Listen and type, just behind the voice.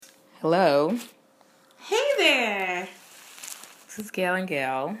Hello. Hey there. This is Gail and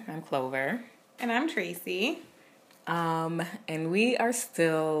Gail. I'm Clover. And I'm Tracy. And we are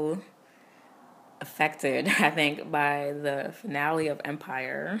still affected, I think, by the finale of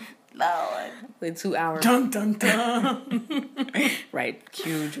Empire. Lord. The 2 hour. Dun, dun, dun. Right.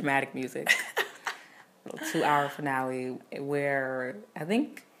 Cue dramatic music. 2 hour finale where I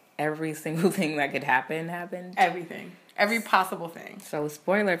think every single thing that could happen happened. Everything. Every possible thing. So,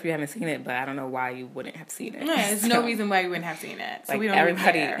 spoiler if you haven't seen it, but I don't know why you wouldn't have seen it. Yeah, there's no reason why you wouldn't have seen it. So like we don't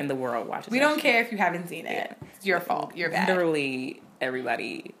everybody care. in the world watches. We don't care if you haven't seen it. Yeah. It's your fault. You're bad. Literally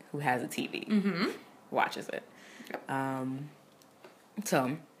everybody who has a TV watches it. Yep. It's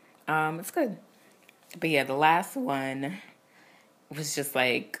good. But yeah, the last one was just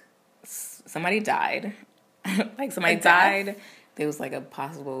like somebody died. Like somebody died. There was like a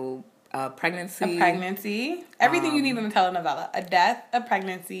possible pregnancy. A pregnancy. Everything you need in a telenovela. A death, a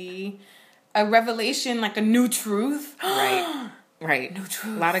pregnancy, a revelation, like a new truth. Right. New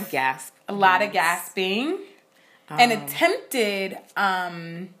truth. A lot of gasp. A lot of gasping. An attempted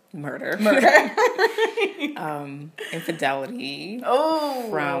murder. Infidelity. Oh.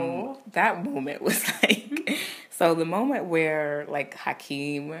 From that moment was like, so the moment where like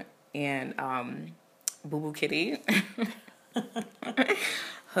Hakeem and Boo Boo Kitty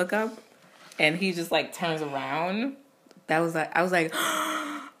hook up and he just like turns around, that was like, I was like,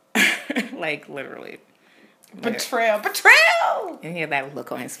 like literally. Betrayal. And he had that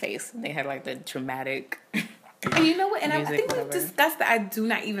look on his face. And they had like the dramatic. And you know what? And music, I think we've discussed that I do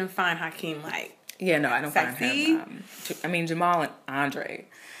not even find Hakeem like. Yeah, no, I don't sexy. find him. Jamal and Andre.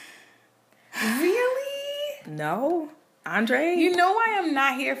 Really? No, Andre. You know why I'm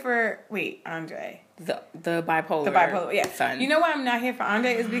not here for? Wait, Andre. The bipolar. The bipolar. Yeah. Son. You know why I'm not here for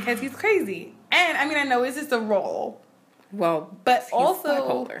Andre is because he's crazy. And I know it's just a role. Well, but he's also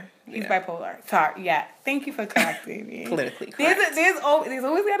bipolar. He's bipolar. Sorry. Yeah. Thank you for correcting me. Politically correct. There's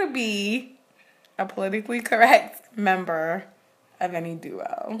always got to be a politically correct member of any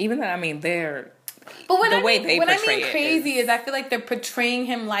duo. Even though they're. But when I mean crazy is I feel like they're portraying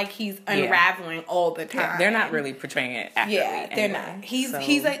him like he's unraveling all the time. Yeah, they're not really portraying it accurately. Yeah, they're not.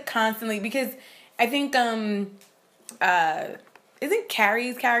 He's like constantly, because I think isn't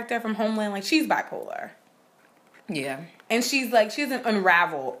Carrie's character from Homeland, like, she's bipolar. Yeah. And she's like, she doesn't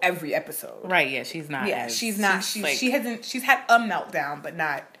unravel every episode. Right, yeah, she's not. Yeah, she's had a meltdown, but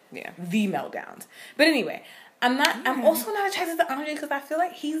not the meltdowns. But anyway, I'm also not attracted to Andre because I feel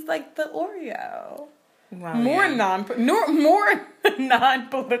like he's like the Oreo. Well, more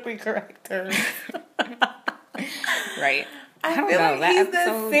non-politically correct terms. Right. I feel like he's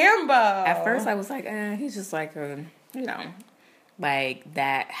the Sambo. At first I was like, he's just like a, like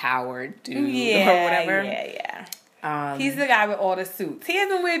that Howard dude or whatever. Yeah. He's the guy with all the suits. He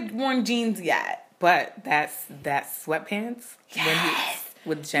hasn't worn jeans yet. But that sweatpants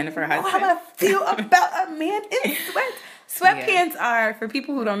with Jennifer Hudson. How I feel about a man in sweats. Sweatpants are, for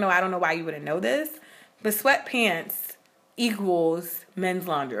people who don't know, I don't know why you wouldn't know this, but sweatpants equals men's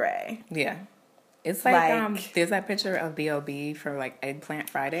lingerie. Yeah. It's like there's that picture of B.O.B. for like Eggplant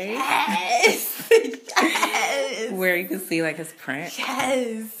Friday. Yes. Where you can see like his print.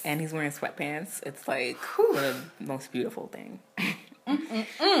 Yes. And he's wearing sweatpants. It's like the most beautiful thing.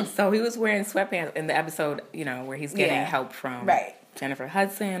 So he was wearing sweatpants in the episode, where he's getting help from Jennifer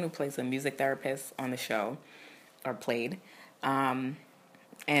Hudson, who plays a music therapist on the show, or played. And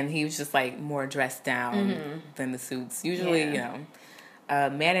he was just like more dressed down than the suits. Usually, a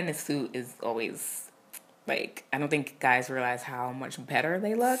man in a suit is always like, I don't think guys realize how much better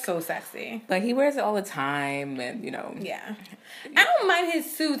they look. So sexy. But he wears it all the time, and Yeah. I don't mind his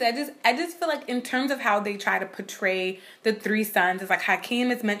suits. I just feel like in terms of how they try to portray the three sons, it's like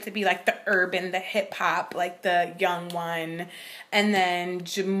Hakeem is meant to be like the urban, the hip hop, like the young one, and then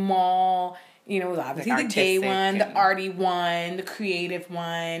Jamal, was obviously the gay one, the arty one, the creative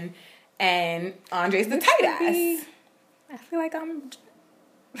one, and Andre's the tight ass. I feel like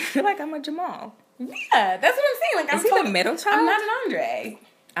I'm a Jamal. Yeah, that's what I'm saying. Like, is he the middle child? I'm not an Andre.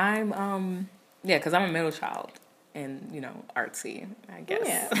 I'm because I'm a middle child and artsy, I guess.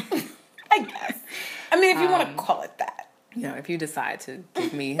 Yeah. I guess. If you want to call it that. If you decide to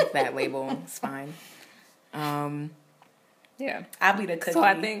give me that label, it's fine. Yeah, I'll be the cookie. So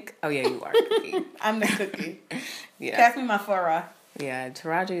I think. Oh yeah, you are the cookie. I'm the cookie. Yeah. Pass me my furra. Yeah,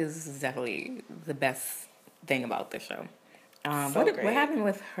 Taraji is definitely the best thing about the show. What happened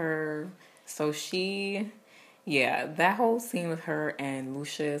with her? So that whole scene with her and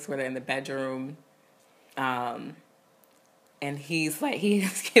Lucius, where they're in the bedroom, and he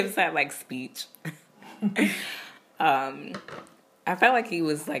gives that like speech, I felt like he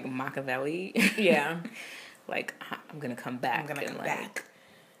was like Machiavelli. Yeah. Like, I'm gonna come back. I'm gonna come back.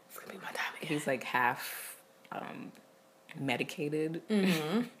 It's gonna be my time again. He's like half medicated.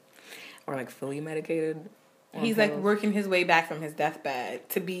 Or like fully medicated. He's like working his way back from his deathbed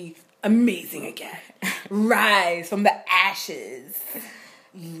to be amazing again. Rise from the ashes.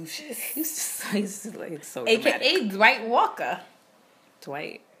 Lucius. He's like so AKA dramatic. Dwight Walker.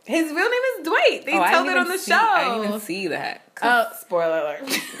 Dwight. His real name is Dwight. They told it on the show. I didn't even see that. Oh, spoiler alert.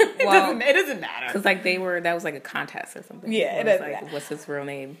 It doesn't matter. Because like that was like a contest or something. Yeah, it doesn't matter. What's his real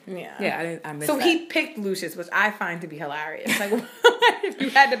name? Yeah. Yeah, I missed so that. he picked Lucius, which I find to be hilarious. Like, if you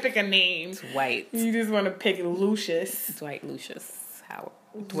had to pick a name. Dwight. You just want to pick Lucius. Dwight Lucius Howard.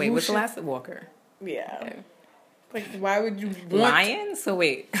 Wait, what's the last? Walker. Yeah. Okay. Like, why would you want... Lion? So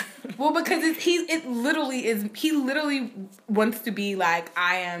wait. Well, because he literally wants to be like,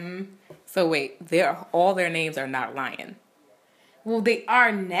 I am... So wait, all their names are not Lion. Well, they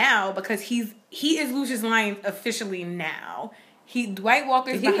are now because he is Lucius Lyon officially now. Dwight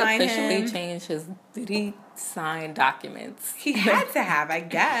Walker's behind him. Did he officially change his... Did he sign documents? He had to have, I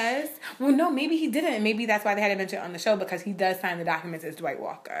guess. Well, no, maybe he didn't. Maybe that's why they had to mention it on the show because he does sign the documents as Dwight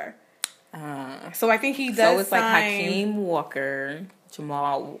Walker. So I think he does. So it's like Hakeem Walker,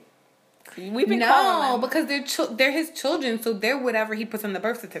 Jamal. We've been calling them. Because they're his children, so they're whatever he puts on the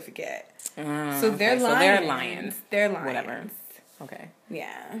birth certificate. So they're lions. So they're lions. They're lions. Whatever. Okay.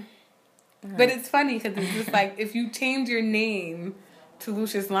 Yeah. But it's funny because it's just like if you change your name to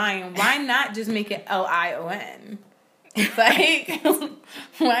Lucius Lyon, why not just make it Lion? Like,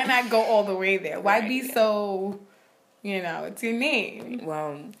 why not go all the way there? Why be so? You know, it's your name.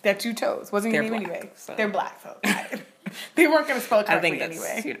 Well, that you chose. Wasn't your name black, anyway. So. They're black, so they weren't going to spell it correctly I think that's,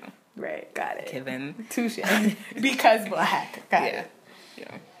 anyway. You know, right, got it. Given. Touche. Because black. Got it.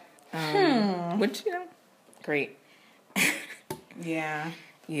 Yeah. Which, great. Yeah.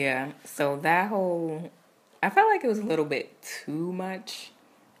 Yeah. So that whole... I felt like it was a little bit too much.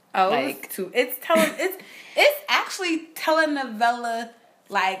 Oh, like, it's actually telenovela,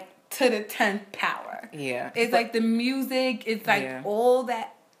 like, to the 10th power. Yeah. It's like the music, it's like all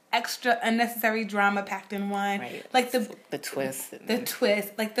that extra unnecessary drama packed in one. Right. Like the twist. The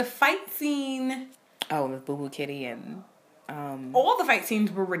twist. Like the fight scene. Oh, with Boo Boo Kitty and... all the fight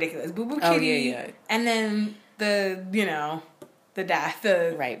scenes were ridiculous. Boo Boo Kitty. Yeah. And then the death.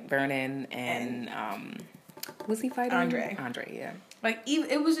 Right, Vernon and was he fighting? Andre, yeah. Like,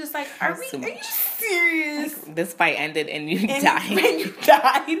 it was just like, are you serious? Like, this fight ended and you died. And you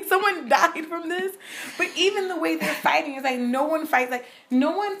died. Someone died from this. But even the way they're fighting is like, no one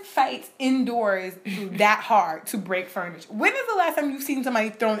fights indoors that hard to break furniture. When is the last time you've seen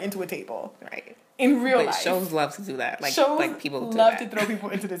somebody thrown into a table? Right. In real life. Shows love to do that. Like, shows like people love to throw people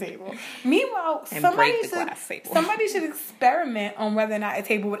into the table. Meanwhile, somebody should experiment on whether or not a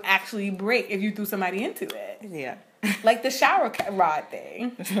table would actually break if you threw somebody into it. Yeah. Like the shower rod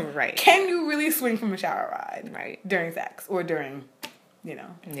thing. Right. Can you really swing from a shower rod? Right. During sex or during, Yeah.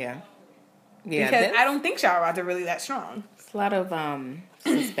 Yeah. Because I don't think shower rods are really that strong. It's a lot of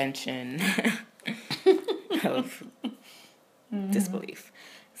suspension of disbelief.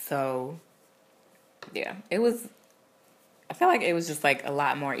 So, yeah, it was... I feel like it was just like a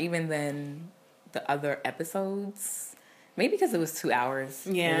lot more even than the other episodes. Maybe because it was 2 hours.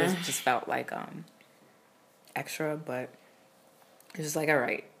 Yeah. It just felt like... extra, but it's just like, all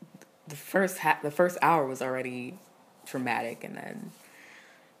right, the first hour was already traumatic, and then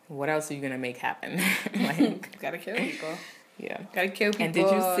what else are you gonna make happen? Like, gotta kill people. Yeah, gotta kill people. And did you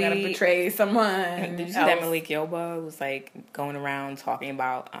see? Gotta betray someone. And did you see that Malik Yoba was like going around talking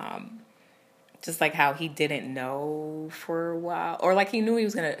about just like how he didn't know for a while, or like he knew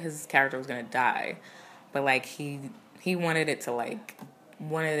his character was gonna die, but like he wanted it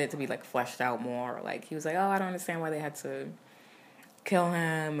to be like fleshed out more. Like he was like, oh, I don't understand why they had to kill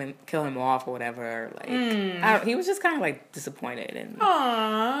him off or whatever. Like he was just kind of like disappointed and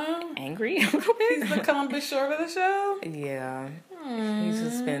angry a little bit. He's the Columbus Short of the show. Yeah, he's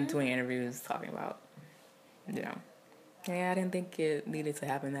just been doing interviews talking about, I didn't think it needed to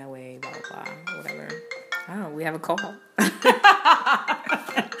happen that way. Blah blah blah. Whatever. I don't know. We have a call.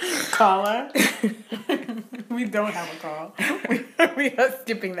 Caller. We don't have a call. We are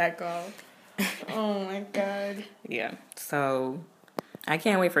skipping that call. Oh my god. Yeah. So I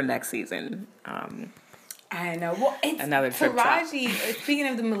can't wait for next season. I know. Well, it's another trip. Taraji, speaking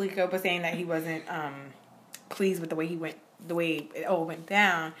of the Malika, but saying that he wasn't pleased with the way it all went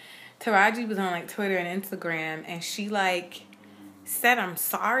down. Taraji was on like Twitter and Instagram, and she like said I'm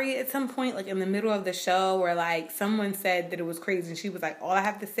sorry at some point, like in the middle of the show, where like someone said that it was crazy and she was like, all I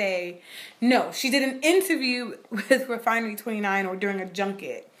have to say, no, she did an interview with Refinery 29 or during a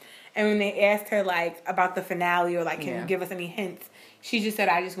junket. And when they asked her like about the finale or like, can you give us any hints? She just said,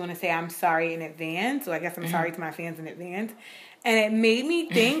 I just want to say I'm sorry in advance. So I guess I'm sorry to my fans in advance. And it made me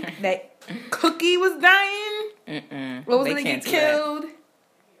think that Cookie was dying. Or was going to get killed.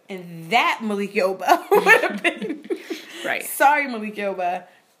 And that Malik Yoba would have been... Right. Sorry, Malik Yoba.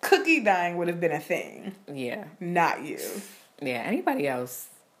 Cookie dying would have been a thing. Yeah. Not you. Yeah, anybody else.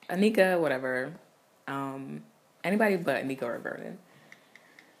 Anika, whatever. Anybody but Anika or Vernon.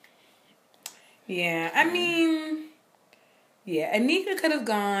 Yeah, I mean... Yeah, Anika could have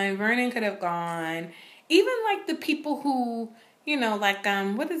gone. Vernon could have gone. Even, like, the people who... You know, like,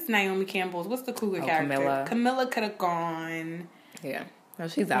 what is Naomi Campbell's? What's the cougar character? Camilla could have gone. Yeah. No,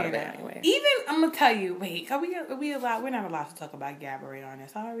 she's out of it anyway. Even, I'm going to tell you, wait, are we allowed? We're not allowed to talk about Gabourey on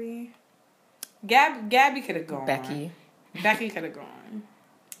this, are we? Gabby could have gone. Becky could have gone.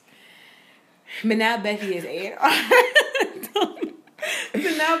 But now Becky is A&R.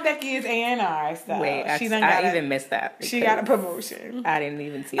 So now Becky is A&R. So wait, I even missed that. She got a promotion. I didn't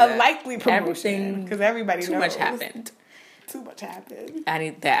even see that. A likely promotion. Because everybody knows. Too much happened. I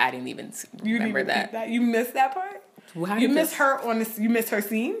didn't even remember that. You missed that part? You missed her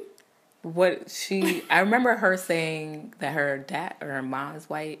scene? I remember her saying that her dad or her mom is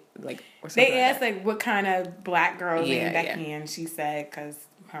white, like, or something. They asked like what kind of black girl named Becky, and she said because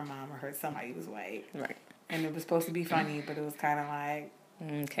her mom or somebody was white, right? And it was supposed to be funny, but it was kind of like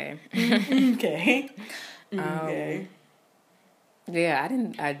okay. Yeah,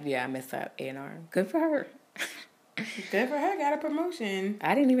 I missed that A&R. Good for her. Good for her. Got a promotion.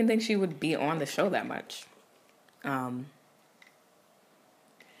 I didn't even think she would be on the show that much.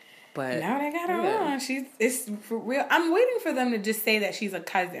 But now they got her on. It's for real. I'm waiting for them to just say that she's a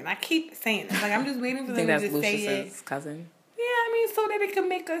cousin. I keep saying it. Like I'm just waiting for them to just say it. Cousin. Yeah, I mean, so that it can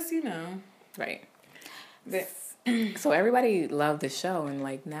make us, right. So everybody loved the show, and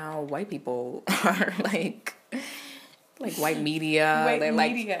like now white people are like white media. They're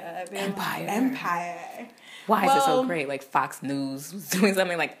like Empire. Why is it so great? Like Fox News was doing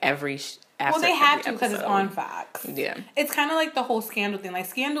something like every. They have to because it's on Fox. Yeah, it's kind of like the whole Scandal thing. Like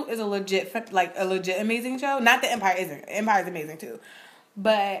Scandal is a legit amazing show. Not that Empire isn't. Empire is amazing too,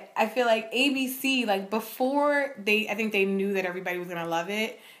 but I feel like ABC, like before I think they knew that everybody was gonna love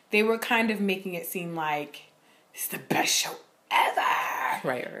it. They were kind of making it seem like it's the best show ever.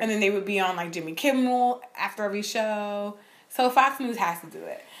 Right. And then they would be on like Jimmy Kimmel after every show. So Fox News has to do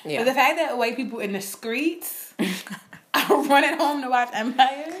it. Yeah. But the fact that white people in the streets are running home to watch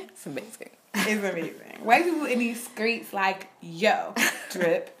Empire. It's amazing. It's amazing. White people in these streets like, yo,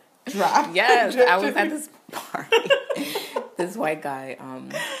 drip, drop. Yes, drip, I was at this party. This white guy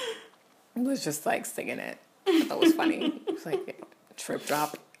was just like singing it. I thought it was funny. It was like, trip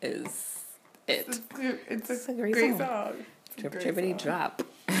drop is it. It's a great song. Trip trippity drop.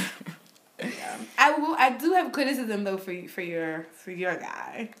 Yeah. I do have criticism though for your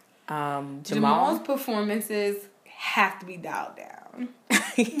guy. Jamal's performances have to be dialed down.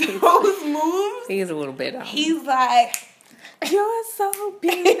 Those moves. He's a little bit. He's like, you're so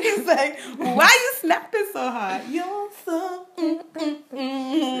beautiful. He's like, why you snapping so hard? You're so.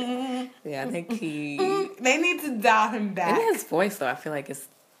 Yeah, I think They need to dial him back. Maybe his voice though, I feel like it's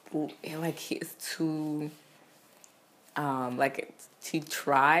he's too. He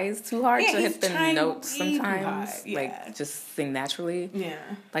tries too hard to hit the notes sometimes. Yeah. Like, just sing naturally. Yeah.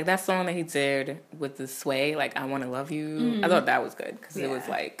 Like, that song that he did with the sway, like, I Want to Love You. Mm-hmm. I thought that was good. Because it was,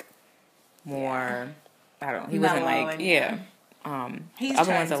 like, more... I don't know. He wasn't, like... Yeah. He's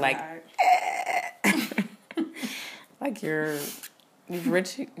other ones are, like... like, you've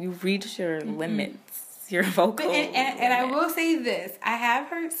reached your limits. Your vocal... And I will say this. I have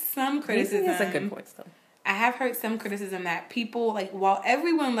heard some criticism... He has a good voice, though. I have heard some criticism that people, like, while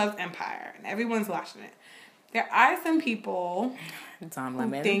everyone loves Empire and everyone's watching it, there are some people who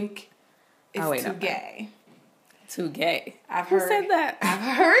think it's too gay. Too gay? Who said that?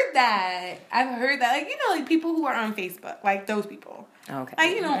 I've heard that. Like, like, people who are on Facebook. Like, those people.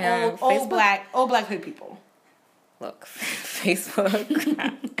 Okay. Like, old black hood people. Look,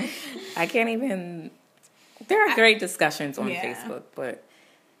 Facebook. I can't even... There are great discussions on Facebook, but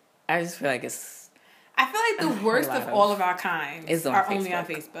I just feel like I feel like the worst of all of our kind are only on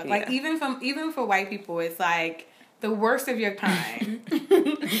Facebook. Yeah. Like even for white people, it's like the worst of your kind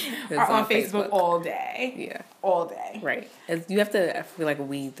are on Facebook all day. Yeah, all day. Right. You have to, I feel like,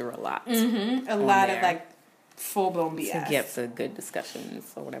 weed through a lot. Mm-hmm. A lot of like full blown BS to get to good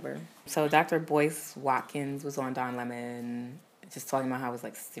discussions or whatever. So Dr. Boyce Watkins was on Don Lemon. just talking about how it's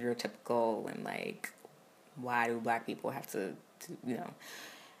like stereotypical and like why do black people have to you know,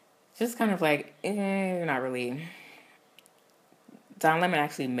 just kind of like not really. Don Lemon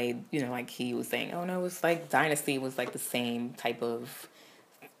actually made, you know, like he was saying, oh no, it's like Dynasty was like the same type of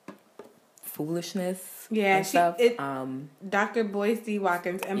foolishness. Yeah, and stuff. Dr. Boyce D.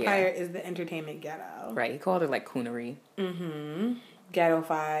 Watkins' Empire is the entertainment ghetto. Right, he called it like coonery. Mm-hmm.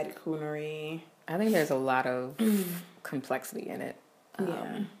 Ghetto-fied coonery. I think there's a lot of complexity in it.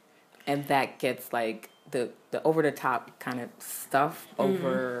 And that gets like the over the top kind of stuff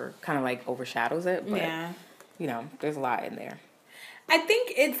kind of like overshadows it. But, you know, there's a lot in there. I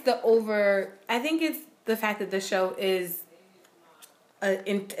think it's the fact that the show is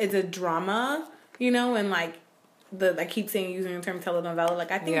a drama, you know, and like I keep saying using the term telenovela,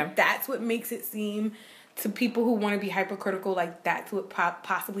 like I think that's what makes it seem to people who want to be hypercritical, like that's what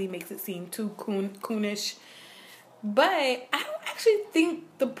possibly makes it seem too coonish. But I don't actually think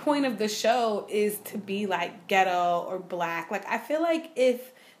the point of the show is to be like ghetto or black. Like I feel like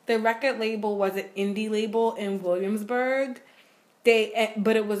if the record label was an indie label in Williamsburg,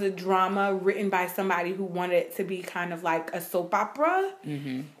 but it was a drama written by somebody who wanted it to be kind of like a soap opera,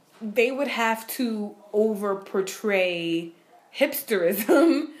 they would have to over portray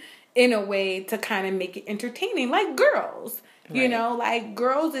hipsterism in a way to kind of make it entertaining, like Girls. Right. You know, like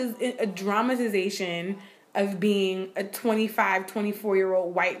Girls is a dramatization of being a 25,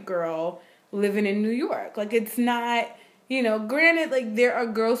 24-year-old white girl living in New York. Like, it's not, you know, granted, like, there are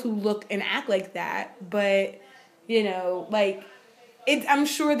girls who look and act like that, but, you know, like, I'm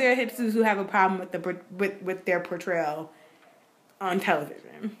sure there are hipsters who have a problem with their portrayal on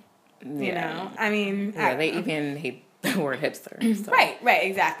television. You know? I mean... Yeah, they even hate the word hipster. So. Right,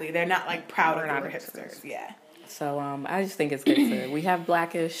 exactly. They're not, like, proud of the word hipsters. Yeah. So, I just think it's good to... We have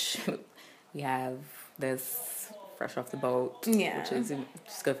Blackish. We have this Fresh Off the Boat. Yeah. Which is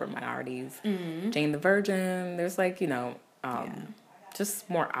just good for minorities. Mm-hmm. Jane the Virgin. There's, like, you know... just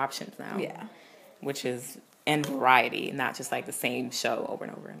more options now. Yeah. Which is... And variety, not just like the same show over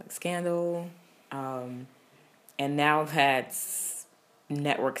and over. Like Scandal. And now that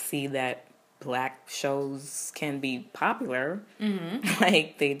networks see that black shows can be popular,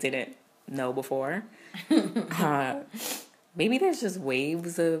 like they didn't know before. Maybe there's just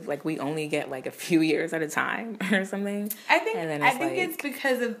waves of like we only get like a few years at a time or something. I think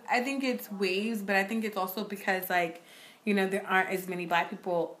it's waves, but I think it's also because like, you know, there aren't as many black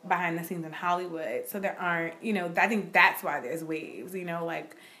people behind the scenes in Hollywood. So there aren't, you know, I think that's why there's waves, you know,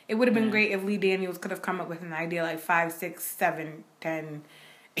 like it would have been great if Lee Daniels could have come up with an idea like 5, 6, 7, 10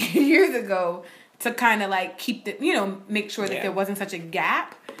 years ago to kind of like keep the, you know, make sure that there wasn't such a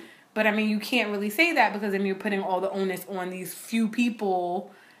gap. But I mean, you can't really say that because then you're putting all the onus on these few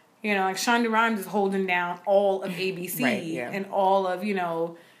people, you know, like Shonda Rhimes is holding down all of ABC and all of, you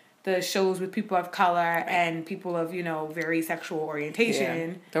know, the shows with people of color and people of, you know, very sexual orientation.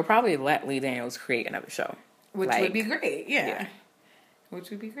 Yeah. They'll probably let Lee Daniels create another show. Which would be great, yeah.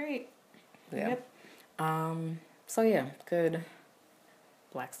 Which would be great. Yeah. Yep. So, yeah, good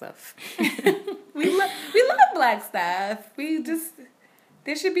black stuff. we love black stuff.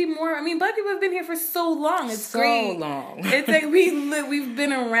 There should be more. I mean, black people have been here for so long. It's great. So long. It's like we've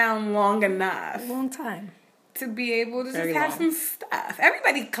been around long enough. A long time. To be able to just have some stuff.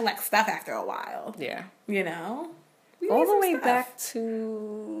 Everybody collects stuff after a while. Yeah. You know? All the way back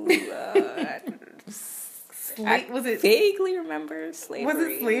to... was it... vaguely remember slavery. Was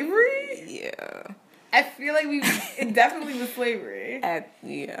it slavery? Yeah. I feel like it definitely was slavery.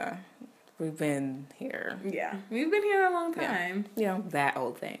 We've been here. Yeah. We've been here a long time. Yeah. You know, that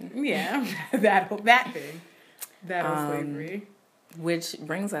old thing. Yeah. that thing. That old slavery. Which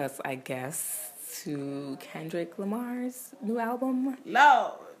brings us, I guess... to Kendrick Lamar's new album.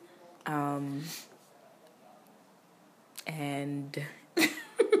 Lord. And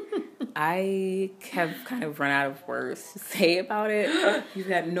I have kind of run out of words to say about it. You've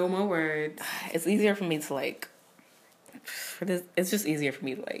got no more words. It's easier for me to like, it's just easier for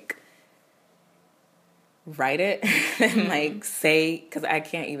me to like write it and like say, because I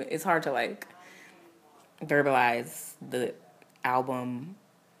can't even, it's hard to like verbalize the album,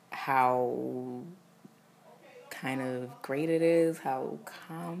 how kind of great it is, how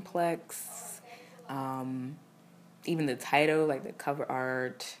complex, even the title, like the cover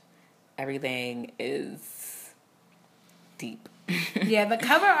art, everything is deep. Yeah, the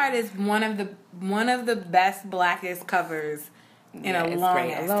cover art is one of the best, blackest covers in a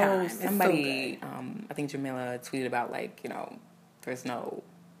long ass time. Somebody, so I think Jamila tweeted about like, you know, there's no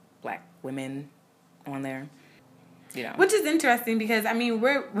black women on there. you know. Which is interesting because, I mean,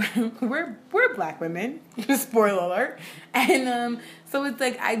 we're Black women. Spoiler alert. And so it's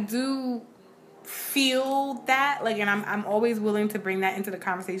like, I do feel that, like, and I'm always willing to bring that into the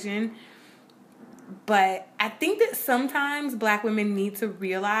conversation. But I think that sometimes Black women need to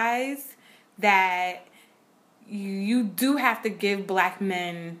realize that you do have to give Black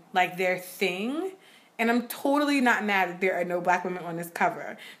men, like, their thing. And I'm totally not mad that there are no Black women on this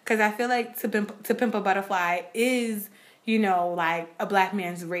cover. Because I feel like To Pimp a Butterfly is, you know, like, a Black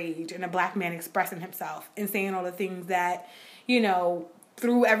man's rage and a Black man expressing himself and saying all the things that, you know,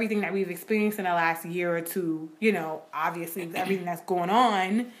 through everything that we've experienced in the last year or two, you know, obviously everything that's going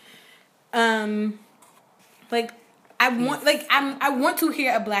on, like, I want to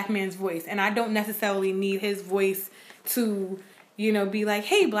hear a Black man's voice, and I don't necessarily need his voice to, you know, be like,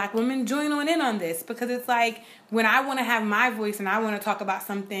 hey, Black women, join on in on this. Because it's like, when I want to have my voice and I want to talk about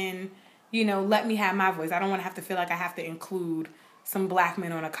something, you know, let me have my voice. I don't want to have to feel like I have to include some Black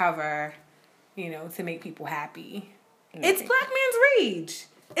men on a cover, you know, to make people happy. Mm-hmm. It's Black Man's Rage.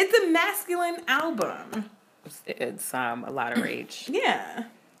 It's a masculine album. It's a lot of rage. Yeah.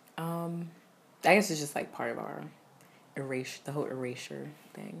 I guess it's just like part of our the whole erasure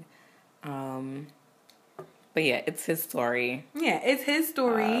thing. But yeah, it's his story. Yeah, it's his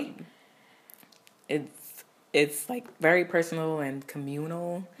story. It's like very personal and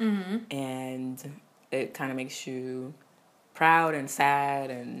communal, mm-hmm. and it kind of makes you proud and sad,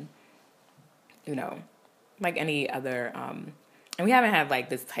 and you know, like any other. And we haven't had like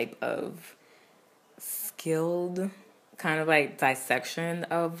this type of skilled kind of like dissection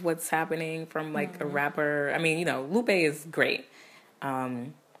of what's happening from like a rapper. I mean, you know, Lupe is great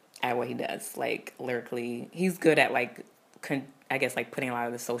at what he does. Like lyrically, he's good at like I guess like putting a lot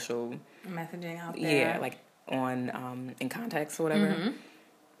of the social messaging out there. Yeah, like on in context or whatever.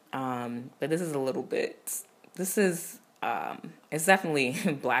 Mm-hmm. But this is a little bit. This is it's definitely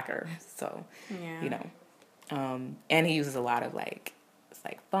blacker. So yeah, you know, and he uses a lot of like it's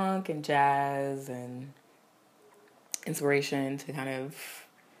like funk and jazz and inspiration to kind of.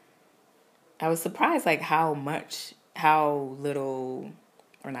 I was surprised like how little,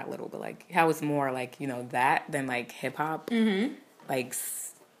 or not little, but like how it's more like, you know, that than like hip hop, mm-hmm. like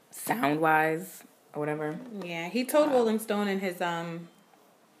sound wise or whatever. Yeah, he told Rolling Stone in his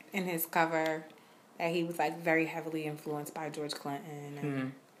cover that he was like very heavily influenced by George Clinton,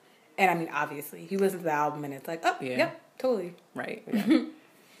 and, and I mean obviously he listens to the album and it's like, oh yeah, yep, totally right, yeah.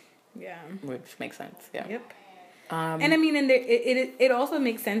 Yeah, which makes sense. Yeah, yep. And I mean, and it also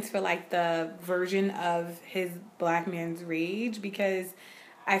makes sense for like the version of his Black Man's Rage, because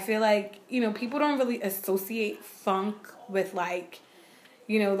I feel like, you know, people don't really associate funk with like,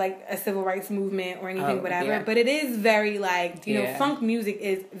 you know, like a civil rights movement or anything, whatever. Yeah. But it is very like, you know, funk music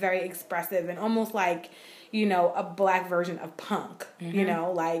is very expressive and almost like, you know, a Black version of punk. Mm-hmm. You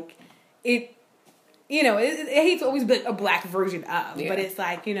know, like it. You know, it hates to always be a Black version of, but it's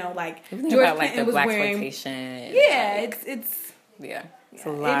like, you know, like George about, like, Clinton was wearing. Yeah, like, it's yeah. It's a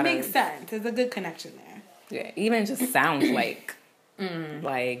lot. It makes sense. There's a good connection there. Yeah, even just sounds like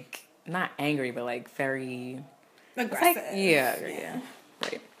like not angry, but like very aggressive. Like, yeah,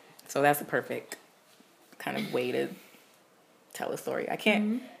 right. So that's a perfect kind of way to tell a story. I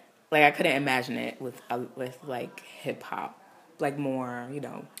can't like I couldn't imagine it with like hip hop, like more, you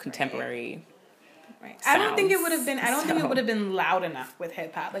know, contemporary. Right. I don't think it would have been. I don't think it would have been loud enough with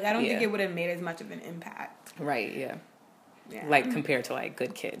hip hop. Like I don't think it would have made as much of an impact. Right. Yeah. Yeah. Like compared to like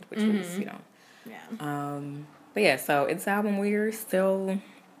Good Kid, which was, you know. Yeah. But yeah, so it's an album we're still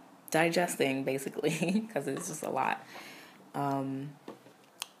digesting basically because it's just a lot.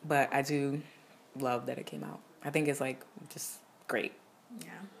 But I do love that it came out. I think it's like just great.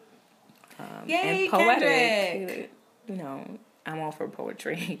 Yeah. Yay, and poetic. Kendrick. You know, I'm all for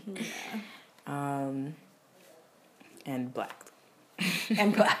poetry. Yeah. And black.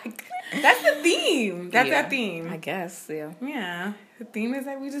 And black. That's the theme. That's our theme. I guess, yeah. Yeah. The theme is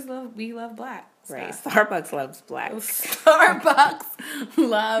that we love black. Right. Starbucks loves black. Starbucks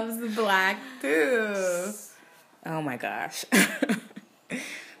loves black too. Oh my gosh.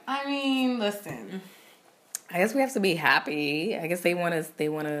 I mean, listen. I guess we have to be happy. I guess they want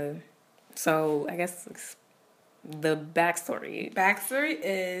to, so I guess the backstory. Backstory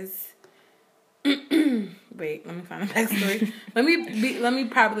is, wait, let me find the backstory. let me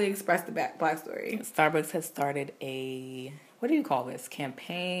probably express the backstory. Starbucks has started a, what do you call this?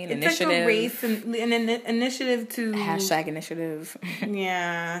 Campaign, it's initiative? Like a race, an initiative to... Hashtag initiative.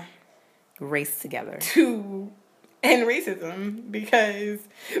 Yeah. Race together. To end racism, because,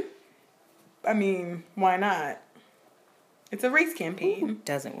 I mean, why not? It's a race campaign. Who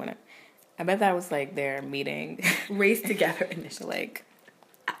doesn't want to? I bet that was like their meeting. Race together initially. Like,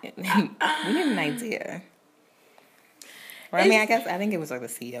 we need an idea. Or I think it was like the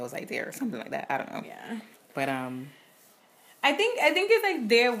CEO's idea or something like that. I don't know. Yeah. But I think it's like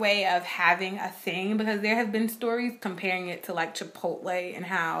their way of having a thing, because there have been stories comparing it to like Chipotle and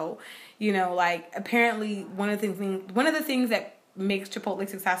how, you know, like apparently one of the things that makes Chipotle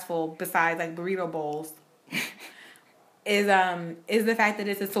successful besides like burrito bowls is the fact that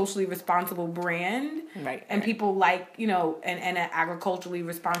it's a socially responsible brand. Right. And people like, you know, and an agriculturally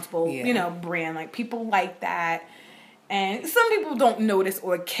responsible, you know, brand. Like people like that. And some people don't notice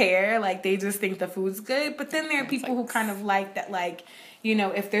or care, like they just think the food's good. But then there are people who kind of like that, like, you know,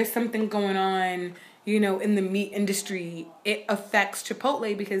 if there's something going on, you know, in the meat industry, it affects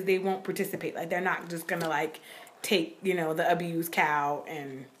Chipotle because they won't participate. Like they're not just gonna like take, you know, the abused cow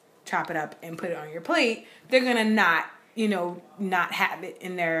and chop it up and put it on your plate. They're gonna not, you know, not have it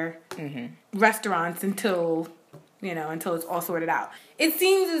in their restaurants until it's all sorted out. It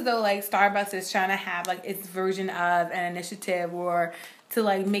seems as though, like, Starbucks is trying to have, like, its version of an initiative or to,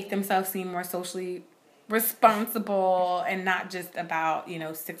 like, make themselves seem more socially responsible and not just about, you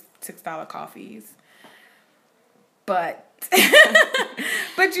know, $6 coffees. But,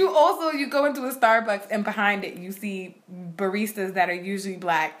 but you go into a Starbucks and behind it you see baristas that are usually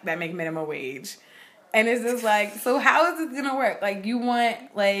black that make minimum wage. And it's just like, so how is this going to work? Like, you want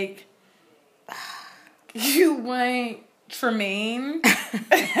Tremaine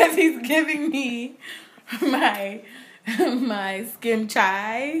as he's giving me my skim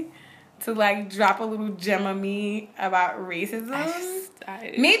chai to like drop a little gem on me about racism.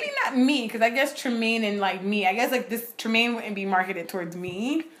 Maybe not me, because I guess Tremaine and like me, I guess like this Tremaine wouldn't be marketed towards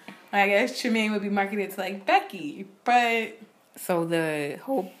me. I guess Tremaine would be marketed to like Becky. But so the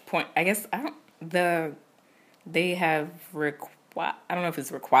whole point, I guess they have I don't know if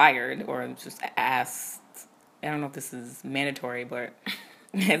it's required or just asked. I don't know if this is mandatory, but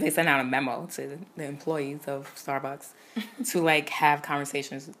they sent out a memo to the employees of Starbucks to like have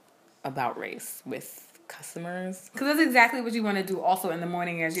conversations about race with customers. Because that's exactly what you want to do also in the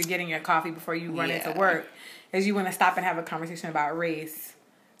morning as you're getting your coffee before you run into work, is you want to stop and have a conversation about race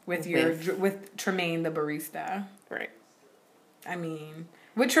with Tremaine the barista. Right. I mean,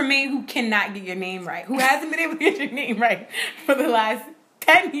 with Tremaine, who cannot get your name right, who hasn't been able to get your name right for the last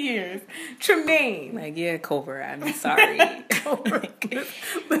 10 years. Tremaine. Like, yeah, Culver, I'm sorry. Culver.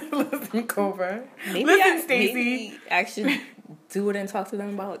 Listen, Culver. Listen, Stacey. Maybe I should do it and talk to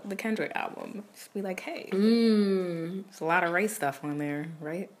them about the Kendrick album. Just be like, hey, there's a lot of race stuff on there,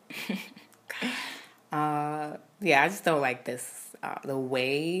 right? Yeah, I just don't like this. The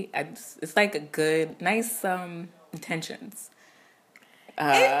way, it's like a good, nice intentions. But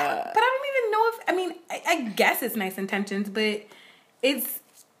I don't even know if, I guess it's nice intentions, but it's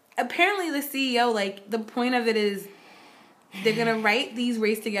apparently the CEO, like, the point of it is they're going to write these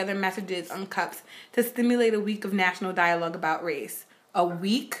race together messages on cups to stimulate a week of national dialogue about race. A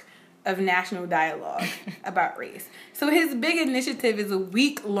week of national dialogue about race. So his big initiative is a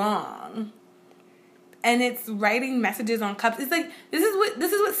week long. And it's writing messages on cups. It's like, this is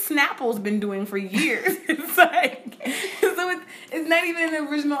what Snapple's been doing for years. It's like, so it's not even an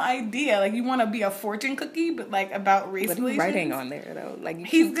original idea. Like, you want to be a fortune cookie, but like about race relations. What are you writing on there though?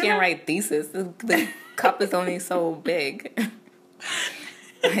 Like, you can't write thesis. The cup is only so big.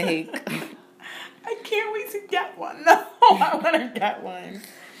 Like, I can't wait to get one. No, I want to get one.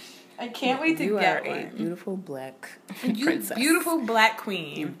 I can't wait to get one. You are a beautiful black princess. Beautiful black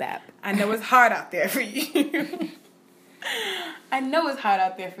queen. You bap. I know it's hard out there for you. I know it's hard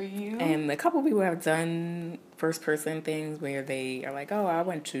out there for you. And a couple people have done first person things where they are like, oh,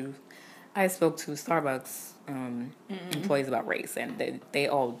 I spoke to Starbucks employees about race, and they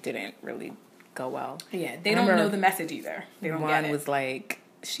all didn't really go well. Yeah, they don't know the message either. They don't get it. One was like,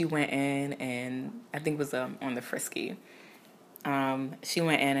 she went in and I think it was on the Frisky. She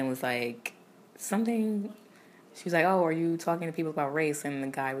went in and was like, something, she was like, oh, are you talking to people about race? And the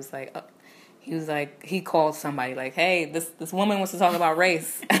guy was like, oh, he called somebody like, hey, this woman wants to talk about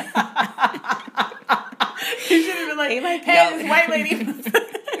race. You should have been like, hey, this white lady.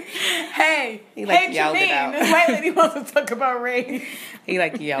 Hey, Tremaine, this white lady wants to talk about race. He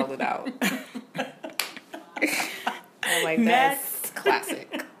like yelled it out. I'm like, that's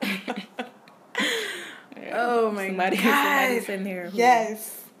classic. Oh my God. Somebody's in there.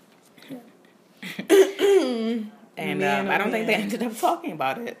 Yes. And I don't think they ended up talking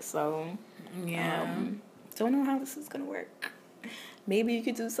about it. So, yeah. Don't know how this is going to work. Maybe you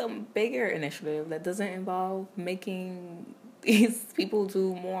could do some bigger initiative that doesn't involve making these people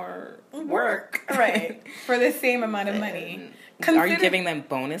do more work. Right. For the same amount of money. Are you giving them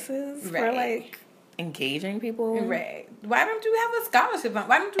bonuses for, like, engaging people? Right. Why don't you have a scholarship?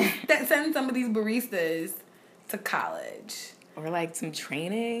 Why don't you send some of these baristas to college? Or, like, some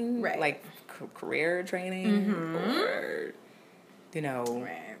training. Right. Like, career training. Or, you know.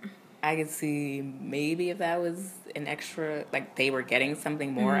 Right. I could see maybe if that was an extra, like, they were getting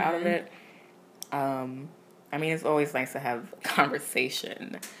something more out of it. I mean, it's always nice to have a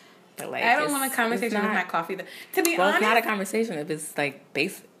conversation. But, like, I don't want a conversation with my coffee. To be honest, it's not a conversation if it's, like,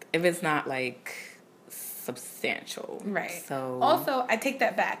 basic. If it's not, like, substantial. Right. So also, I take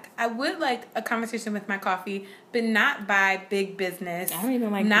that back. I would like a conversation with my coffee, but not by big business. I don't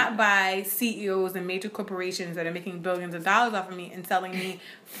even like not by CEOs and major corporations that are making billions of dollars off of me and selling me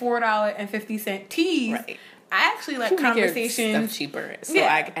 $4.50 teas. Right. I actually like conversations stuff cheaper, so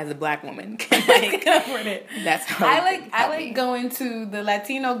I, as a black woman, can like afford it. That's how I like going to the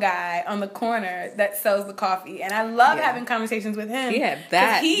Latino guy on the corner that sells the coffee, and I love having conversations with him. Yeah,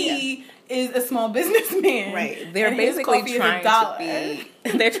 that he is a small businessman. Right, they're basically trying to be.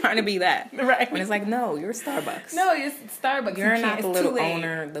 They're trying to be that. Right, when it's like, no, you're Starbucks. No, you're Starbucks. You're not the little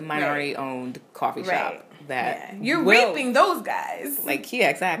owner, the minority-owned coffee shop. You're raping those guys. Like, yeah,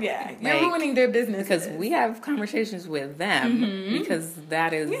 exactly. Yeah, you're ruining their business. Because we have conversations with them because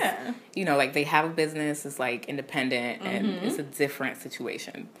that is, you know, like they have a business, it's like independent and it's a different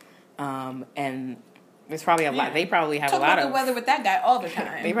situation. And there's probably a lot, they probably have a lot of... the weather with that guy all the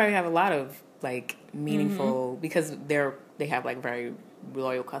time. They probably have a lot of, like, meaningful, because they have, like, very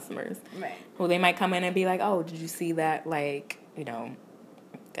loyal customers. Right. Well, they might come in and be like, oh, did you see that, like, you know...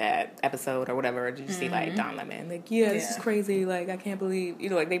 that episode or whatever, did you see like Don Lemon? Like, this is crazy, like I can't believe, you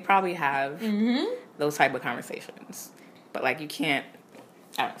know, like they probably have those type of conversations. But like you can't,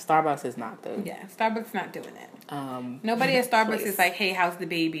 Starbucks is not the Starbucks not doing it. Nobody at Starbucks is like, hey, how's the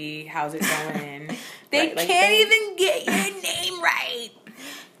baby? How's it going? They can't even get your name right.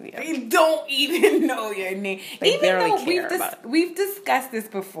 Yeah. They don't even know your name. They even though we've discussed this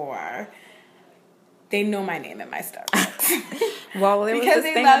before. They know my name at my Starbucks. Well, there was this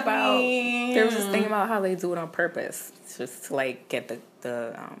thing about how they do it on purpose, just to like get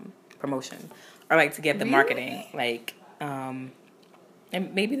the promotion or like to get the marketing. Like, and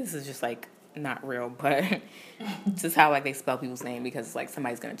maybe this is just like not real, but just how like they spell people's name because like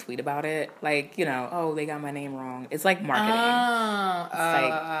somebody's gonna tweet about it. Like, you know, oh, they got my name wrong. It's like marketing. It's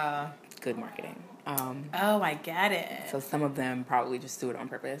like good marketing. I get it. So some of them probably just do it on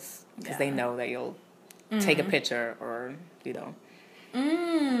purpose because they know that you'll take a picture or, you know,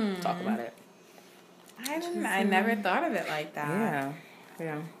 talk about it. I never thought of it like that.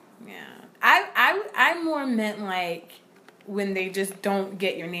 Yeah. I more meant like when they just don't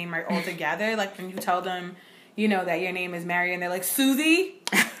get your name right altogether. Like when you tell them, you know, that your name is Mary and they're like, Susie,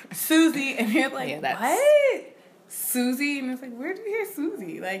 and you're like, what? Susie? And it's like, where did you hear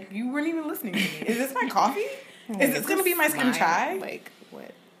Susie? Like, you weren't even listening to me. Is this my coffee? Is this going to be my second try? Like,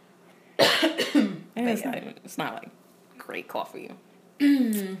 what? And it's not like great coffee.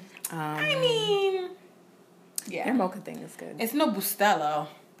 I mean, their mocha thing is good. It's no Bustelo.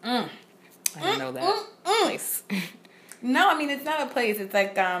 I don't know that place. No, I mean it's not a place. It's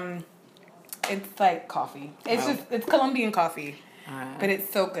like coffee. It's Colombian coffee. But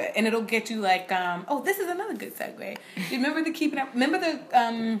it's so good, and it'll get you like this is another good segue. You remember the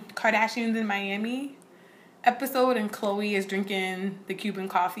Kardashians in Miami episode, and Khloe is drinking the Cuban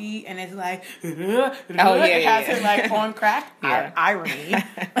coffee, and it's like it has her like on crack. Irony.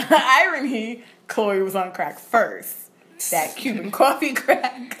 Khloe was on crack first. That Cuban coffee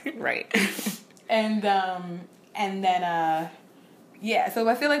crack. Right. And then so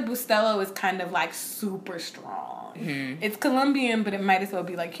I feel like Bustelo is kind of like super strong. Mm-hmm. It's Colombian, but it might as well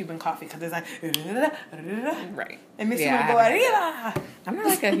be like Cuban coffee because it's like right. It makes you want to go arriba. I'm not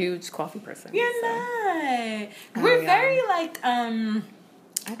like a huge coffee person. You're not. We're very like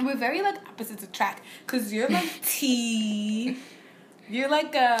opposites attract because you're like tea. You're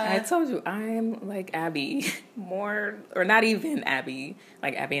like I told you I'm like Abby more, or not even Abby,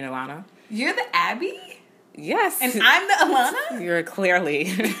 like Abby and Alana. You're the Abby? Yes. And I'm the Alana? You're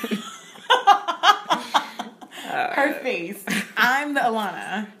clearly. Her face. I'm the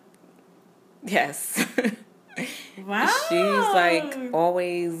Alana. Yes. Wow. She's like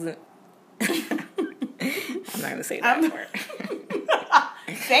always. I'm not going to say that word.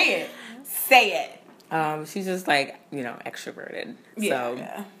 Say it. She's just like, you know, extroverted.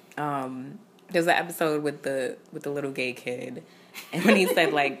 Yeah. So, there's an episode with the little gay kid, And when he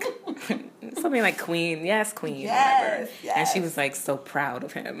said, like, something like queen, yes, queen, whatever. Yes. And she was, like, so proud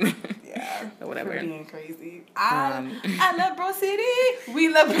of him. Yeah. Or whatever. For being crazy. I love Bro City. We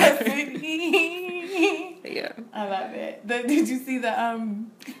love Bro City. Yeah. I love it. Did you see the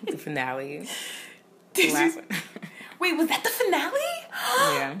finale? Wait, was that the finale?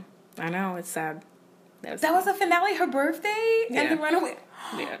 Yeah. I know, it's sad. That was the finale, her birthday? Yeah. And he ran away?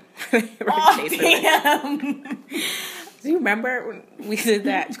 Yeah. Oh, damn. Do you remember when we did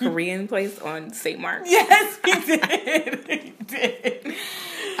that Korean place on St. Mark's? Yes, we did. We did.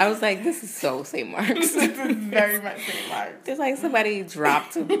 I was like, this is so St. Mark's. This is very much St. Mark's. It's like somebody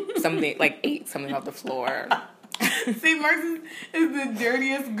dropped something, like ate something off the floor. St. Mark's is the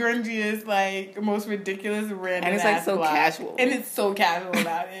dirtiest, grungiest, like, most ridiculous, random and it's like so block. casual. And it's so casual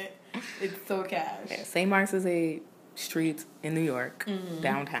about it. It's so cash. Yeah, St. Mark's is a street in New York,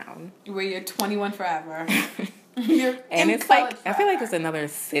 downtown. Where you're 21 forever. And it's like, forever. I feel like it's another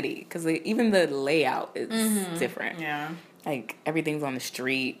city, because even the layout is different. Yeah. Like, everything's on the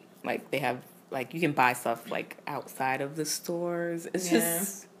street. Like, they have, like, you can buy stuff, like, outside of the stores. It's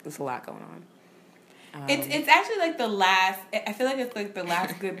just, there's a lot going on. It's actually like the last, I feel like it's like the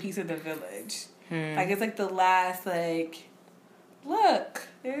last good piece of the village. Like, it's like the last, like, look,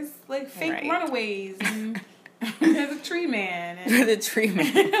 there's like fake runaways and there's a tree man. And the tree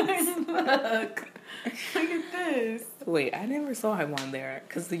man. Look at this. Wait, I never saw him on there,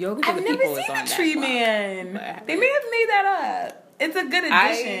 because the Yoga for the People is on that. I've never seen the tree man. They may have made that up. It's a good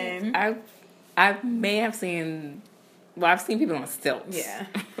addition. I may have seen. Well, I've seen people on stilts. Yeah.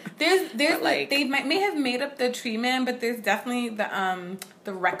 There's like, they may have made up the tree man, but there's definitely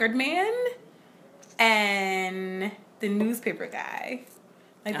the record man and the newspaper guy.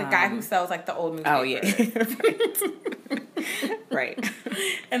 Like the guy who sells like the old newspapers. Oh yeah. Right.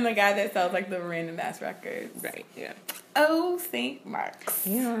 And the guy that sells like the random ass records. Right, yeah. Oh, St. Mark's.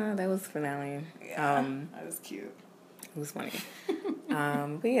 Yeah, that was finale. Yeah, that was cute. It was funny.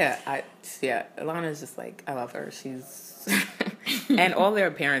 But yeah, Alana's just like, I love her. She's and all their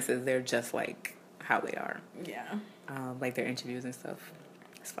appearances, they're just like how they are. Yeah. Like their interviews and stuff.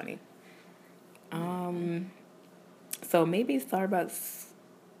 It's funny. So maybe Starbucks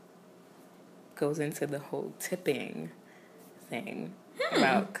goes into the whole tipping thing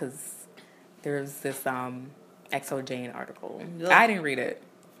about, because there's this XO Jane article. Ugh. I didn't read it.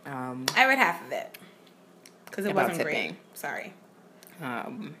 I read half of it because it wasn't tipping. Great. Sorry.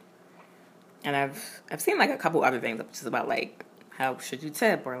 And I've seen like a couple other things just about like how should you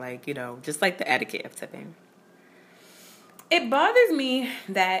tip, or like, you know, just like the etiquette of tipping. It bothers me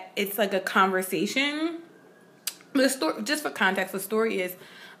that it's like a conversation. The story, just for context, the story is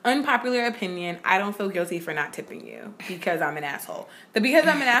unpopular opinion. I don't feel guilty for not tipping you because I'm an asshole. The because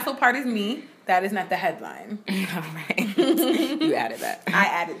I'm an asshole part is me. That is not the headline. All right. You added that.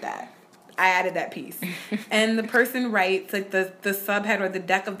 I added that piece. And the person writes, like, the subhead or the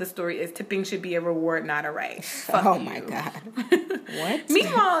deck of the story is tipping should be a reward, not a right. Oh, my God. What?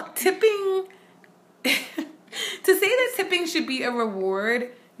 Meanwhile, tipping... to say that tipping should be a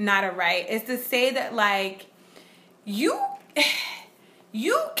reward, not a right, is to say that, like, you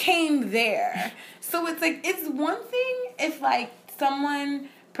came there. So it's like, it's one thing if, like, someone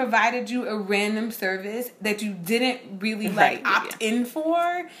provided you a random service that you didn't really opt in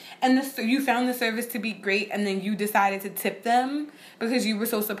for, and you found the service to be great, and then you decided to tip them because you were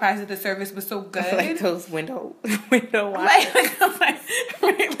so surprised that the service was so good. Like those window washers. Like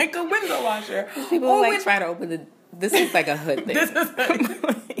a window washer. People try to open the... This is like a hood thing.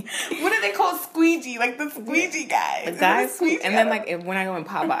 What do they call squeegee? Like the squeegee guy. The guys squeegee. And then like when I go in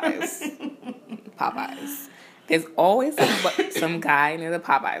Popeyes, there's always some guy near the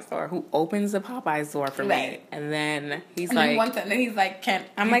Popeyes store who opens the Popeyes door for me, and then he's like,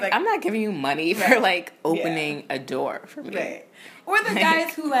 I'm not giving you money for like opening a door for me. Right. Or the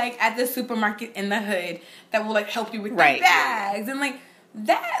guys who like at the supermarket in the hood that will like help you with your bags and like.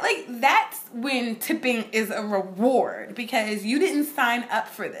 That's when tipping is a reward because you didn't sign up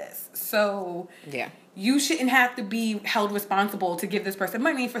for this. So you shouldn't have to be held responsible to give this person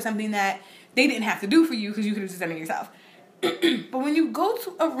money for something that they didn't have to do for you because you could have just done it yourself. But when you go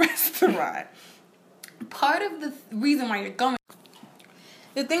to a restaurant, part of the reason why you're going...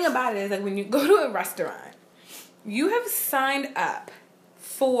 The thing about it is like when you go to a restaurant, you have signed up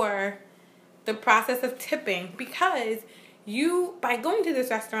for the process of tipping because... by going to this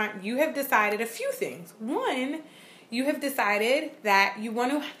restaurant, you have decided a few things. One, you have decided that you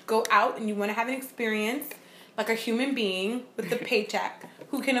want to go out and you want to have an experience like a human being with the paycheck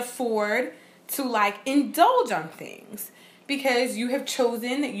who can afford to like indulge on things. because you have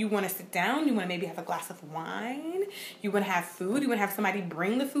chosen that you want to sit down, you want to maybe have a glass of wine, you want to have food, you want to have somebody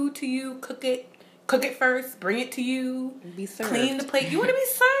bring the food to you, cook it first, bring it to you, be served, clean the plate. You want to be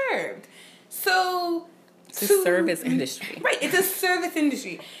served. So it's a service industry. Right, it's a service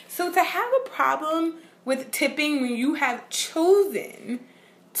industry. So to have a problem with tipping when you have chosen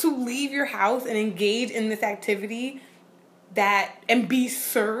to leave your house and engage in this activity and be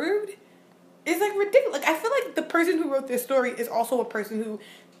served is like ridiculous. Like, I feel like the person who wrote this story is also a person who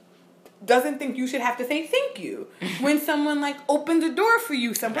doesn't think you should have to say thank you when someone like opens a door for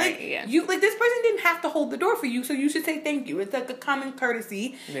you. Somebody, right, yeah. You like, this person didn't have to hold the door for you, so you should say thank you. It's like a common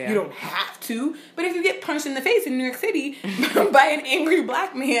courtesy. Yeah. You don't have to, but if you get punched in the face in New York City by an angry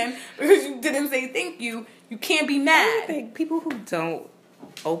black man because you didn't say thank you, you can't be mad. I think people who don't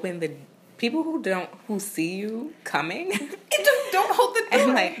who see you coming don't hold the door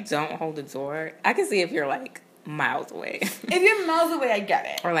and like don't hold the door. I can see if you're like miles away. If you're miles away, I get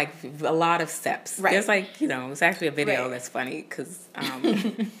it. Or like a lot of steps. Right. There's like, it's actually a video that's funny because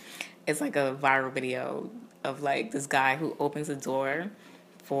it's like a viral video of like this guy who opens the door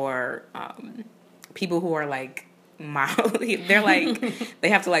for people who are like miles. They're like, they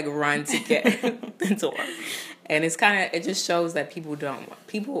have to like run to get the door. And it just shows that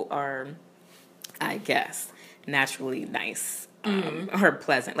people are, I guess, naturally nice or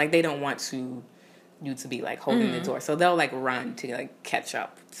pleasant. Like they don't want you to be like holding the door, so they'll like run to like catch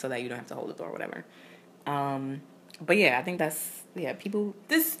up so that you don't have to hold the door or whatever. But yeah, I think that's people.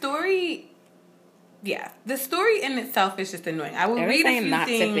 The story in itself is just annoying. I will read a few not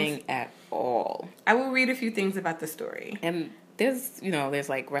things. Tipping at all. I will read a few things about the story. And there's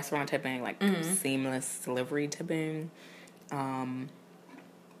like restaurant tipping, like seamless delivery tipping, and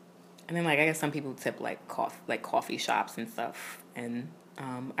then like I guess some people tip like coffee shops and stuff, and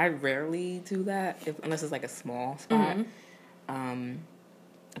I rarely do that unless it's like a small spot.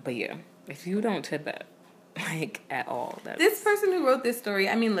 But yeah, if you don't tip it like at all, this person who wrote this story,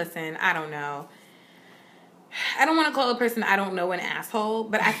 I mean, listen, I don't know. I don't want to call a person I don't know an asshole,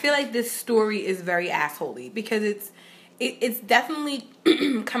 but I feel like this story is very assholey because it's definitely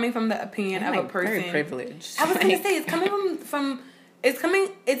coming from the opinion of a person very privileged. I was going to say it's coming from it's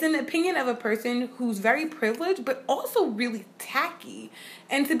an opinion of a person who's very privileged, but also really tacky.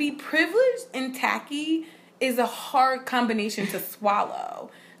 And to be privileged and tacky is a hard combination to swallow.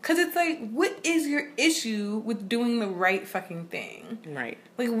 Because it's like, what is your issue with doing the right fucking thing? Right.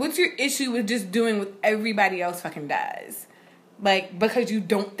 Like, what's your issue with just doing what everybody else fucking does? Like, because you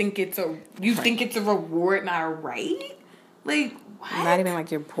don't think think it's a reward, not a right? Like, what? Not even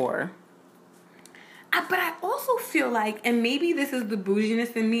like you're poor. But I also feel like, and maybe this is the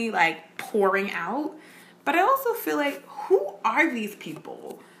bouginess in me, like, pouring out, but I also feel like, who are these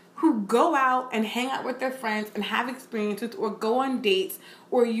people who go out and hang out with their friends and have experiences or go on dates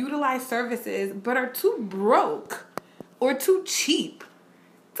or utilize services but are too broke or too cheap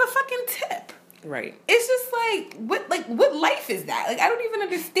to fucking tip? Right. It's just what life is that? Like, I don't even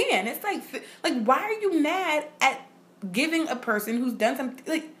understand. It's like why are you mad at giving a person who's done something,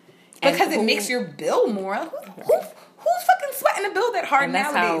 like, because it makes your bill more? Who's fucking sweating a bill that hard and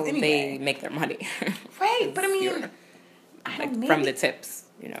that's nowadays? How anyway, they make their money. Right? But I mean, from the tips,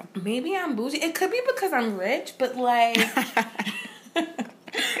 Maybe I'm bougie. It could be because I'm rich, but like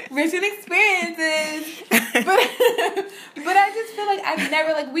rich in experiences. But I just feel like I've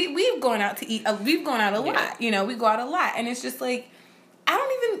never we've gone out to eat. We've gone out a lot. We go out a lot, and it's just like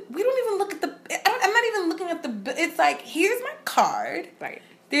we don't even look at I'm not even looking at the. It's like, here's my card. Right.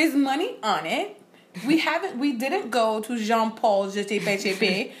 There's money on it. We didn't go to Jean Paul's Je t'ai fait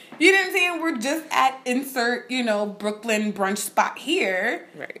chepe. You know what I'm saying? We're just at insert, Brooklyn brunch spot here.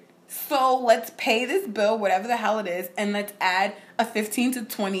 Right. So let's pay this bill, whatever the hell it is, and let's add a 15 to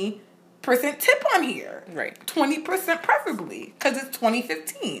 20% tip on here. Right. 20% preferably, because it's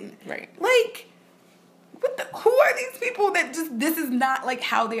 2015. Right. Like, who are these people that this is not like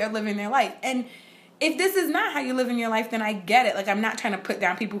how they are living their life? And if this is not how you live in your life, then I get it. Like, I'm not trying to put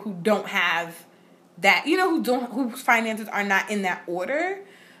down people who don't have that, whose finances are not in that order.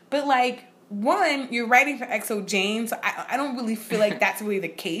 But like, one, you're writing for XO Jane, so I don't really feel like that's really the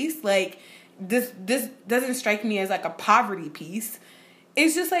case. Like, this doesn't strike me as like a poverty piece.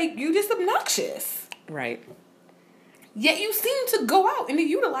 It's just like, you're just obnoxious. Right. Yet you seem to go out and to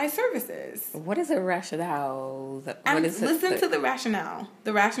utilize services. What is the rationale? Listen to the rationale.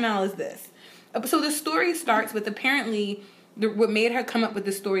 The rationale is this. So the story starts with, apparently, what made her come up with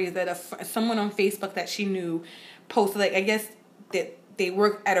the story is that someone on Facebook that she knew posted, like, I guess that they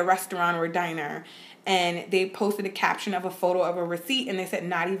work at a restaurant or a diner, and they posted a caption of a photo of a receipt, and they said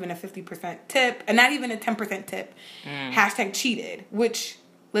not even a 50% tip, and not even a 10% tip. Hashtag cheated, which,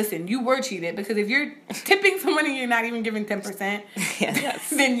 listen, you were cheated, because if you're tipping someone and you're not even giving 10%,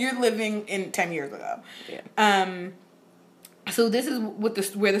 then you're living in 10 years ago. Yeah. So this is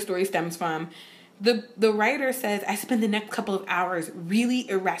where the story stems from. The writer says, I spent the next couple of hours really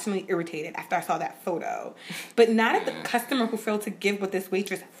irrationally irritated after I saw that photo. But not at the customer who failed to give what this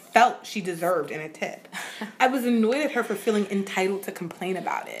waitress felt she deserved in a tip. I was annoyed at her for feeling entitled to complain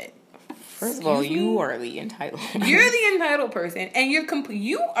about it. First of all, you are the entitled. You're the entitled person. And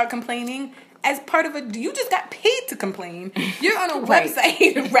you are complaining as part of you just got paid to complain. You're on a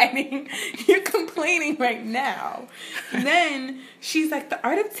website writing. You're complaining right now. Then she's like, the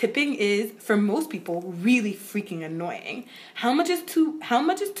art of tipping is, for most people, really freaking annoying. How much is too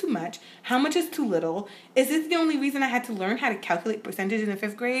much? How much is too little? Is this the only reason I had to learn how to calculate percentage in the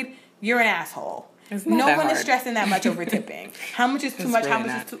 5th grade? You're an asshole. No one is stressing that much over tipping. How much is too much? How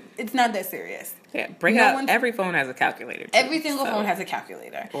much is too... It's not that serious. Yeah, bring it up. Every phone has a calculator. Every single phone has a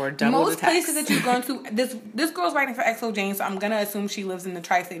calculator. Or double Most places that you've gone to... This girl's writing for XO Jane, so I'm going to assume she lives in the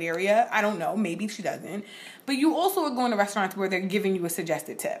tri-state area. I don't know. Maybe she doesn't. But you also are going to restaurants where they're giving you a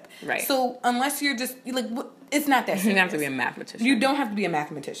suggested tip. Right. So unless you're just... it's not that serious. You don't have to be a mathematician. You don't have to be a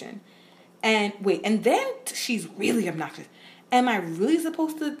mathematician. And then she's really obnoxious. Am I really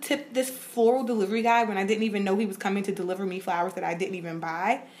supposed to tip this floral delivery guy when I didn't even know he was coming to deliver me flowers that I didn't even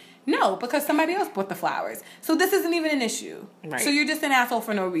buy? No, because somebody else bought the flowers. So this isn't even an issue. Right. So you're just an asshole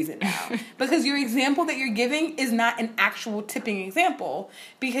for no reason now. Because your example that you're giving is not an actual tipping example,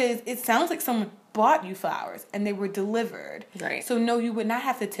 because it sounds like someone bought you flowers and they were delivered. Right. So no, you would not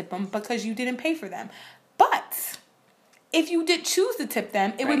have to tip them because you didn't pay for them. But if you did choose to tip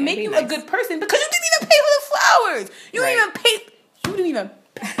them, it would make you a good person, because you didn't even pay for the flowers. You didn't even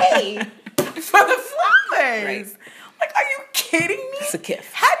pay for the flowers. Right. Like, are you kidding me? It's a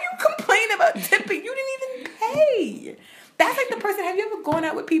gift. How do you complain about tipping? You didn't even pay. That's like the person. Have you ever gone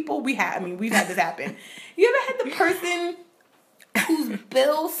out with people? We've had this happen. You ever had the person whose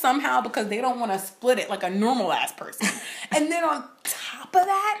bill somehow, because they don't want to split it like a normal ass person, and then on top of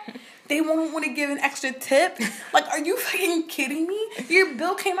that, they won't want to give an extra tip? Like, are you fucking kidding me? Your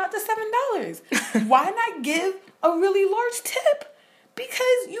bill came out to $7. Why not give a really large tip?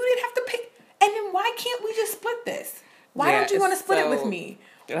 Because you didn't have to pay. And then why can't we just split this? Why don't you want to split it with me?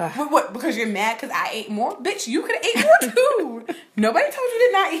 What? Because you're mad because I ate more? Bitch, you could have ate more too. Nobody told you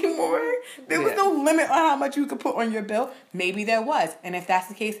to not eat more. There was no limit on how much you could put on your bill. Maybe there was. And if that's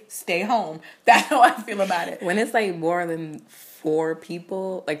the case, stay home. That's how I feel about it. When it's like more than 4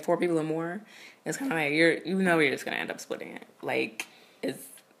 people, like 4 people or more, it's kind of like you're just going to end up splitting it. Like,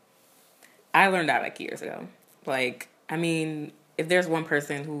 I learned that like years ago. Like, I mean, if there's one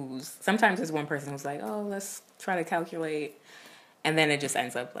person sometimes there's one person who's like, oh, let's try to calculate. And then it just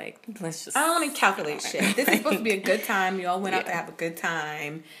ends up like, I don't want to calculate shit. This is supposed to be a good time. You all went out to have a good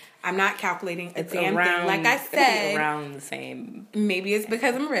time. I'm not calculating a damn thing. Like I said, around the same. Maybe it's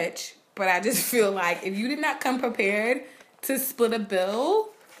because I'm rich, but I just feel like if you did not come prepared to split a bill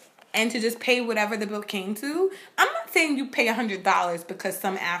and to just pay whatever the bill came to, I'm not saying you pay $100 because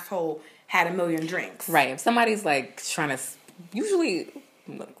some asshole had a million drinks. Right. If somebody's like trying to, usually,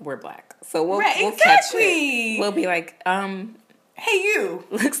 look, we're black, so we'll catch it. We'll be like, hey, you.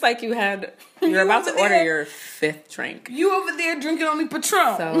 Looks like you're about to order your 5th drink. You over there drinking only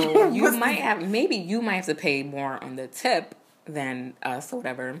Patron. So you might have to pay more on the tip than us or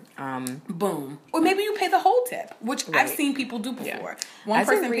whatever. Boom. Or maybe you pay the whole tip, which I've seen people do before. Yeah. One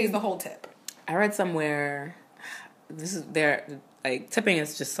person pays the whole tip. I read somewhere, like, tipping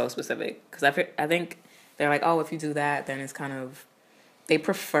is just so specific. Because I think they're like, oh, if you do that, then it's kind of, they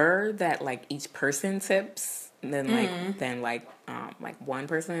prefer that, like, each person tips than one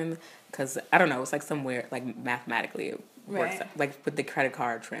person, because I don't know, it's like somewhere like mathematically it works out, like with the credit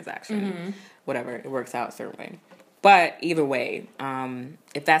card transaction, whatever, it works out a certain way. But either way,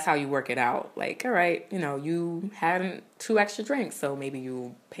 if that's how you work it out, like, all right, you had 2 extra drinks, so maybe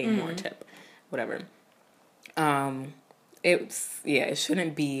you pay more tip, whatever. It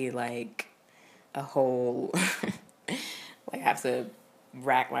shouldn't be like a whole like I have to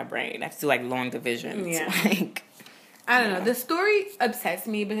rack my brain. I have to do like long divisions. Yeah. Like, I don't know. The story upsets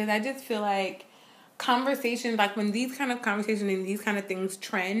me because I just feel like conversations, like when these kind of conversations and these kind of things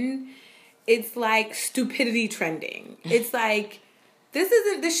trend, it's like stupidity trending. It's like,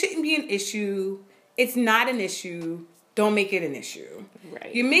 this shouldn't be an issue. It's not an issue. Don't make it an issue.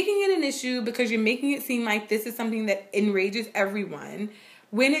 Right. You're making it an issue because you're making it seem like this is something that enrages everyone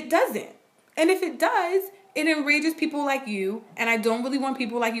when it doesn't. And if it does, It enrages people like you, and I don't really want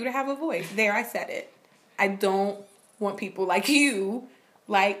people like you to have a voice. There, I said it. I don't want people like you,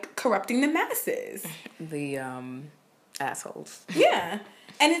 like, corrupting the masses. The, assholes. Yeah.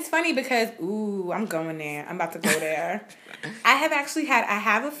 And it's funny because, ooh, I'm going there. I'm about to go there. I have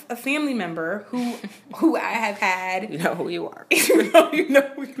a family member who I have had. You know who you are. You know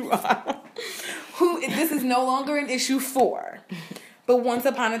who you are. Who this is no longer an issue for. But once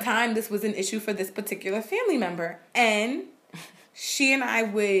upon a time, this was an issue for this particular family member. And she and I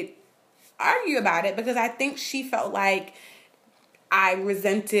would argue about it because I think she felt like I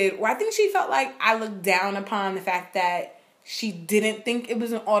resented, or I think she felt like I looked down upon the fact that she didn't think it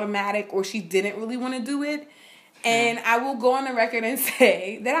was an automatic, or she didn't really want to do it. And I will go on the record and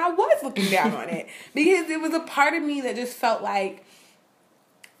say that I was looking down on it because there was a part of me that just felt like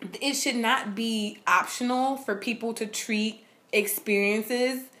it should not be optional for people to treat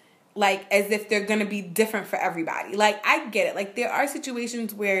experiences like as if they're going to be different for everybody. Like, I get it. Like, there are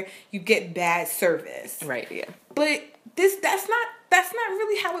situations where you get bad service. Right, yeah. But that's not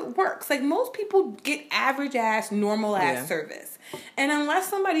really how it works. Like, most people get average ass, normal ass service. And unless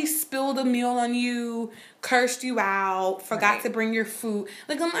somebody spilled a meal on you, cursed you out, forgot to bring your food,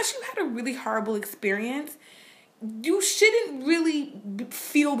 like, unless you had a really horrible experience, you shouldn't really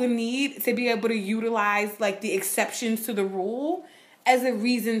feel the need to be able to utilize, like, the exceptions to the rule as a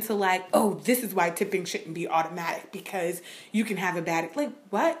reason to, like, oh, this is why tipping shouldn't be automatic because you can have a bad, like,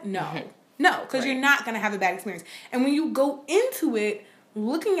 what? No. Mm-hmm. No, because you're not going to have a bad experience. And when you go into it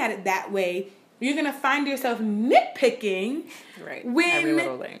looking at it that way, you're going to find yourself nitpicking. Right. When, every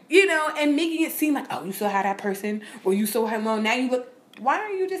little thing. You know, and making it seem like, oh, you saw how that person, or you saw her alone. Now you look, why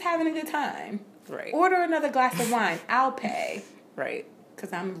aren't you just having a good time? Right. Order another glass of wine. I'll pay. Right.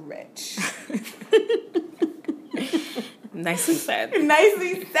 Because I'm rich. Nicely said.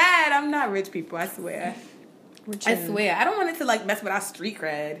 Nicely said. I'm not rich, people. I swear. I swear. I don't want it to, like, mess with our street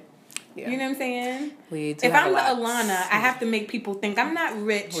cred. Yeah. You know what I'm saying? If I'm the Alana, I have to make people think I'm not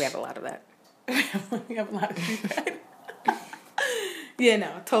rich. We have a lot of that. We have a lot of street cred. Yeah,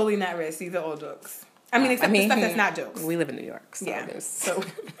 no. Totally not rich. These are all jokes. I mean, except the stuff that's not jokes. We live in New York. So yeah. There's, so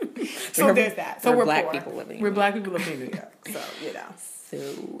there's that. So we're black poor. people living. We're black people living in New York. So, you know.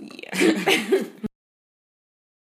 So, yeah.